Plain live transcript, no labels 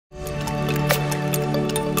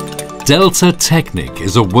Delta Tecnic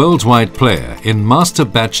is a worldwide player in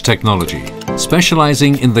Masterbatch technology,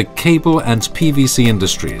 specializing in the cable and PVC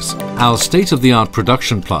industries. Our state-of-the-art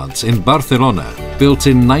production plants in Barcelona, built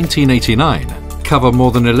in 1989, cover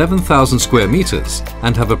more than 11,000 square meters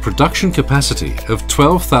and have a production capacity of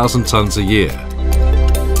 12,000 tons a year.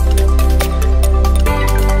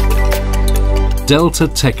 Delta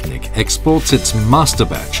Tecnic exports its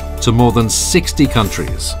Masterbatch to more than 60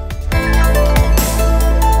 countries.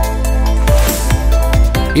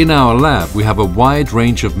 In our lab, we have a wide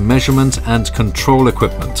range of measurement and control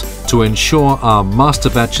equipment to ensure our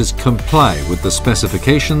Masterbatches comply with the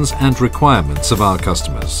specifications and requirements of our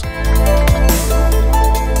customers.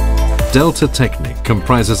 Delta Tecnic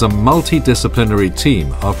comprises a multidisciplinary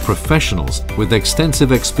team of professionals with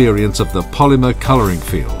extensive experience of the polymer coloring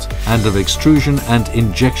field and of extrusion and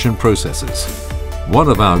injection processes. One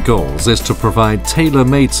of our goals is to provide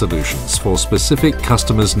tailor-made solutions for specific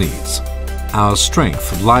customers' needs. Our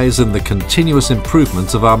strength lies in the continuous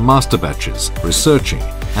improvement of our Masterbatches, researching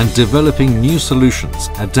and developing new solutions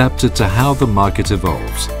adapted to how the market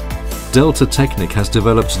evolves. Delta Tecnic has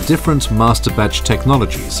developed different Masterbatch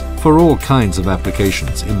technologies for all kinds of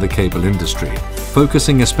applications in the cable industry,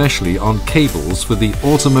 focusing especially on cables for the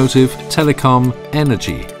automotive, telecom,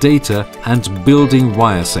 energy, data and building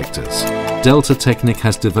wire sectors. Delta Tecnic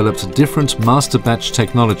has developed different Masterbatch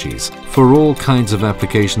technologies for all kinds of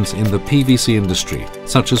applications in the PVC industry,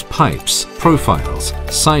 such as pipes, profiles,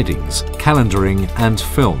 sidings, calendaring and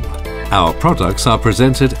film. Our products are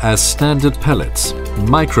presented as standard pellets,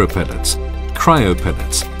 micro pellets, cryo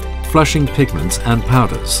pellets, flushing pigments and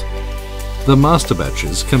powders. The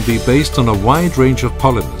Masterbatches can be based on a wide range of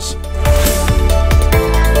polymers.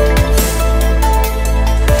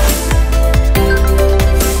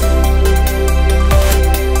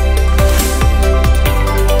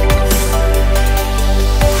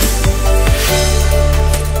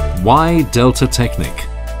 Why Delta Tecnic?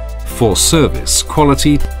 For service,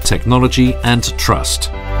 quality, technology and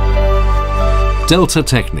trust. Delta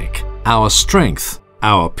Tecnic, our strength,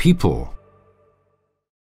 our people.